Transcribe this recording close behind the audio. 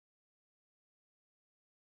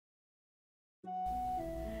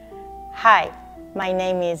Hi, my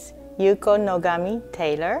name is Yuko Nogami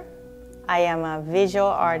Taylor. I am a visual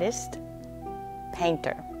artist,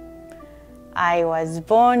 painter. I was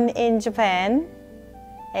born in Japan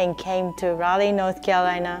and came to Raleigh, North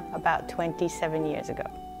Carolina about 27 years ago.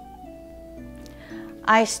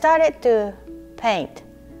 I started to paint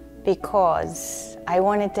because I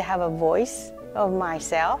wanted to have a voice of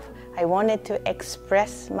myself. I wanted to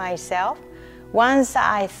express myself. Once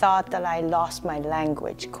I thought that I lost my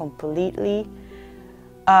language completely,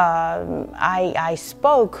 I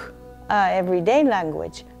spoke everyday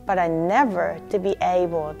language, but I never to be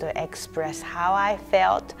able to express how I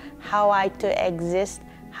felt, how I to exist,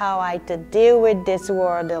 how I to deal with this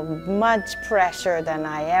world of much pressure than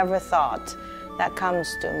I ever thought that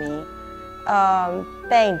comes to me.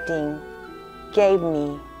 Painting gave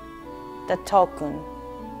me the token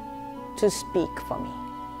to speak for me.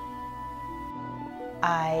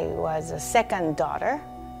 I was a second daughter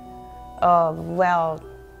of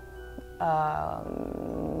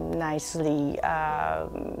nicely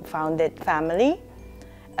founded family.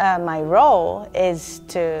 My role is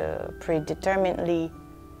to predeterminedly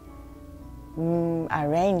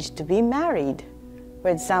arrange to be married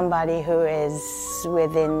with somebody who is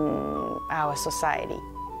within our society.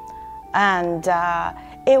 And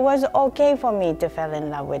it was okay for me to fall in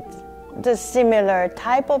love with the similar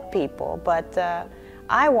type of people, but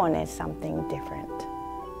I wanted something different.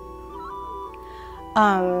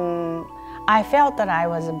 I felt that I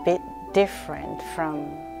was a bit different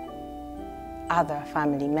from other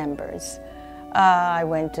family members. I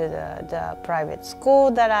went to the private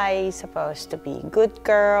school that I supposed to be good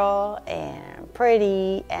girl and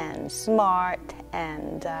pretty and smart,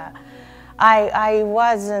 and I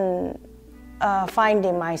wasn't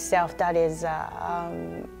finding myself that is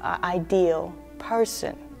an ideal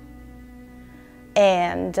person.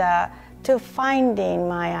 And to finding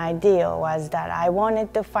my ideal was that I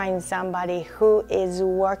wanted to find somebody who is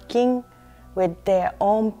working with their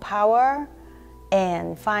own power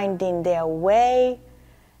and finding their way,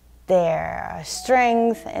 their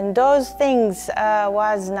strength, and those things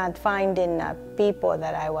was not finding people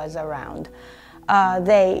that I was around.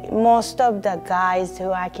 Most of the guys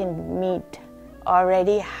who I can meet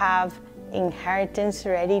already have inheritance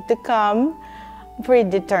ready to come,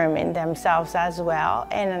 predetermined themselves as well,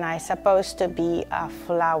 and I'm supposed to be a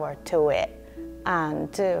flower to it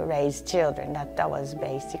and to raise children. That was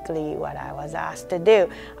basically what I was asked to do.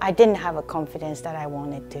 I didn't have a confidence that I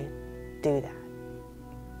wanted to do that.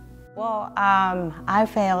 Well, I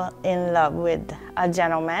fell in love with a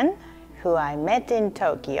gentleman who I met in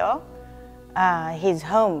Tokyo. His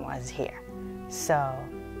home was here, so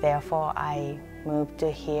therefore I moved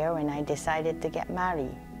to here when I decided to get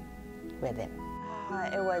married with him.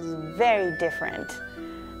 It was very different.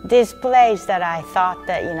 This place that I thought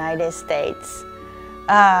the United States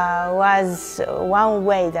was one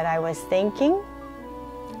way that I was thinking.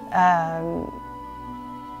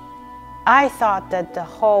 I thought that the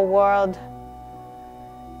whole world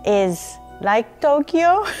is like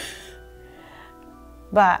Tokyo,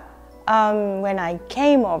 but when I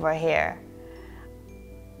came over here,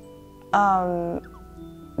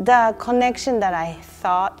 the connection that I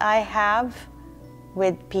thought I have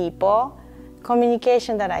with people,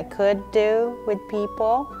 communication that I could do with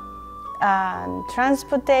people,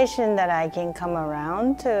 transportation that I can come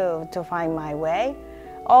around to find my way,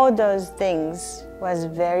 all those things was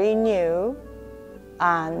very new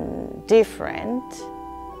and different,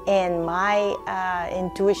 and my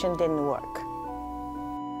intuition didn't work.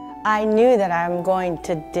 I knew that I'm going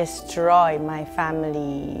to destroy my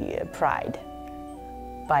family pride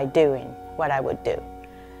by doing what I would do.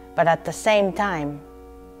 But at the same time,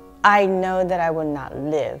 I know that I would not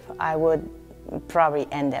live. I would probably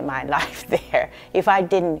end my life there if I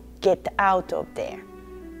didn't get out of there.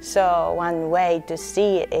 So one way to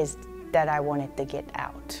see it is that I wanted to get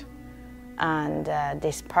out. And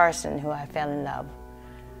this person who I fell in love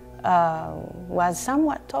was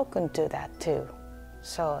somewhat talking to that too.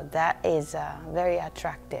 So that is very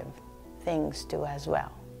attractive things too as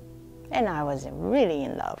well. And I was really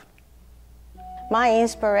in love. My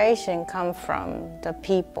inspiration comes from the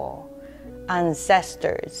people,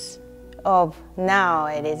 ancestors of now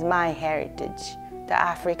it is my heritage, the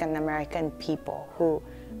African American people who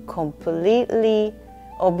completely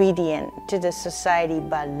obedient to the society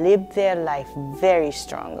but live their life very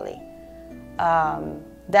strongly.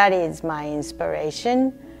 That is my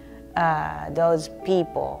inspiration. Those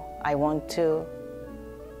people I want to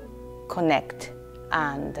connect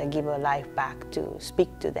and give a life back to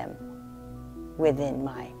speak to them within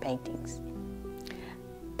my paintings.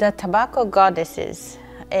 The Tobacco Goddesses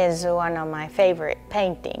is one of my favorite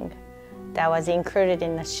paintings. that was included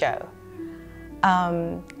in the show.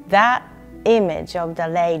 That image of the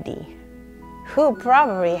lady who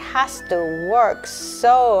probably has to work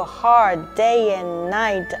so hard day and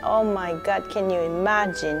night. Oh my God, can you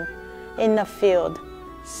imagine? In the field,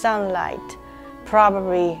 sunlight,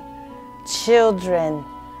 probably children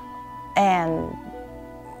and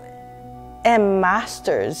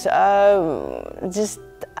masters. Just,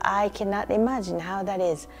 I cannot imagine how that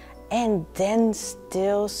is. And then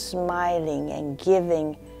still smiling and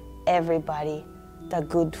giving everybody the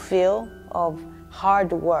good feel of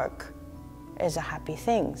hard work is a happy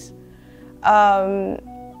things.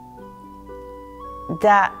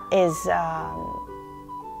 That is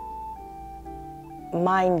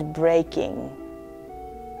mind-breaking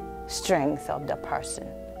strength of the person.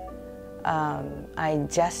 I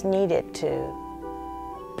just needed to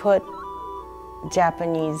put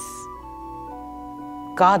Japanese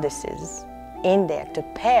goddesses in there to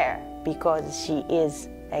pair, because she is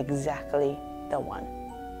exactly the one.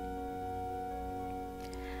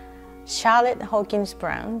 Charlotte Hawkins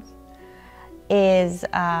Brown is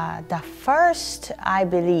the first, I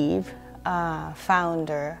believe,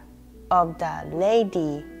 founder of the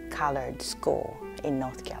Lady Colored School in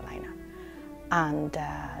North Carolina. And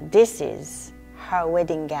this is her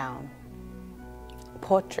wedding gown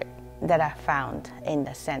portrait that I found in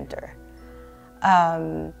the center.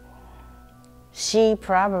 She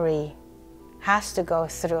probably has to go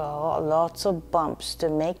through lots of bumps to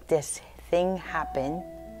make this thing happen.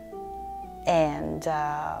 And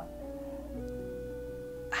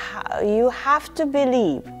you have to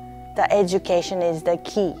believe that education is the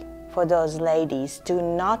key for those ladies to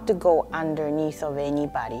not to go underneath of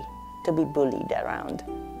anybody, to be bullied around.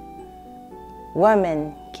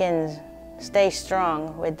 Women can stay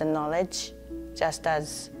strong with the knowledge, just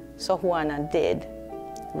as Sohuana did.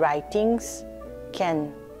 Writings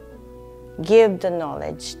can give the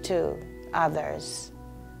knowledge to others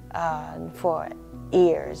for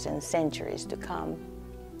years and centuries to come.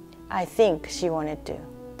 I think she wanted to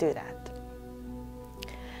do that.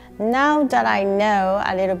 Now that I know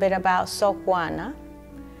a little bit about Sohuana,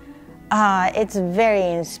 it's very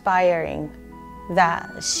inspiring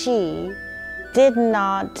that she did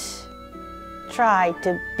not try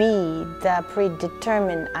to be the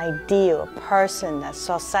predetermined ideal person that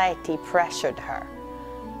society pressured her.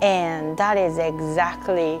 And that is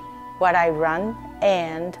exactly what I run.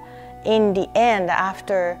 And in the end,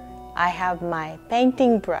 after I have my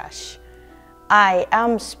painting brush, I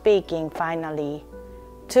am speaking finally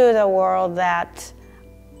to the world that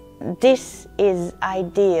this is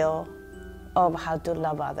ideal of how to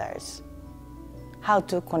love others, how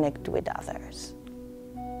to connect with others.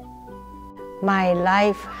 My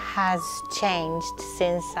life has changed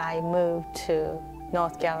since I moved to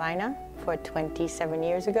North Carolina 27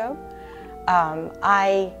 years ago.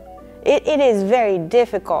 It is very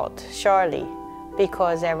difficult, surely,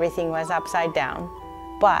 because everything was upside down.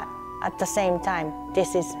 But at the same time,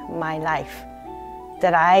 this is my life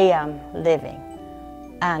that I am living,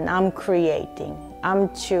 and I'm creating, I'm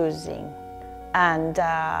choosing, and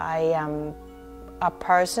I am a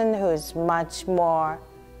person who is much more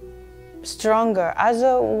stronger as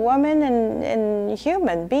a woman and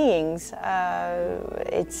human beings.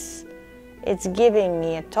 It's giving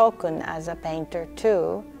me a token as a painter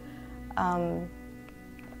too.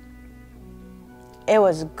 It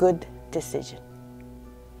was a good decision.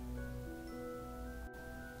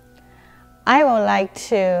 I would like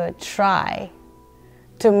to try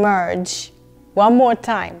to merge one more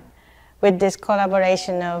time with this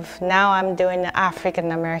collaboration of, now I'm doing the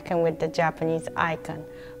African American with the Japanese icon,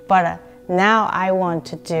 but now I want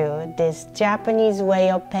to do this Japanese way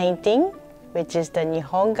of painting, which is the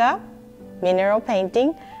Nihonga, mineral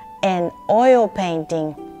painting, and oil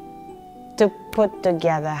painting, to put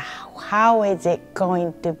together. How is it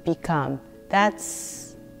going to become?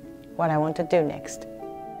 That's what I want to do next.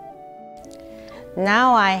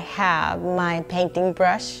 Now I have my painting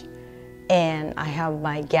brush and I have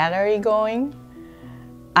my gallery going.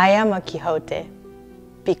 I am a Quixote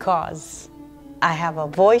because I have a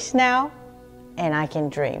voice now and I can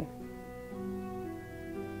dream.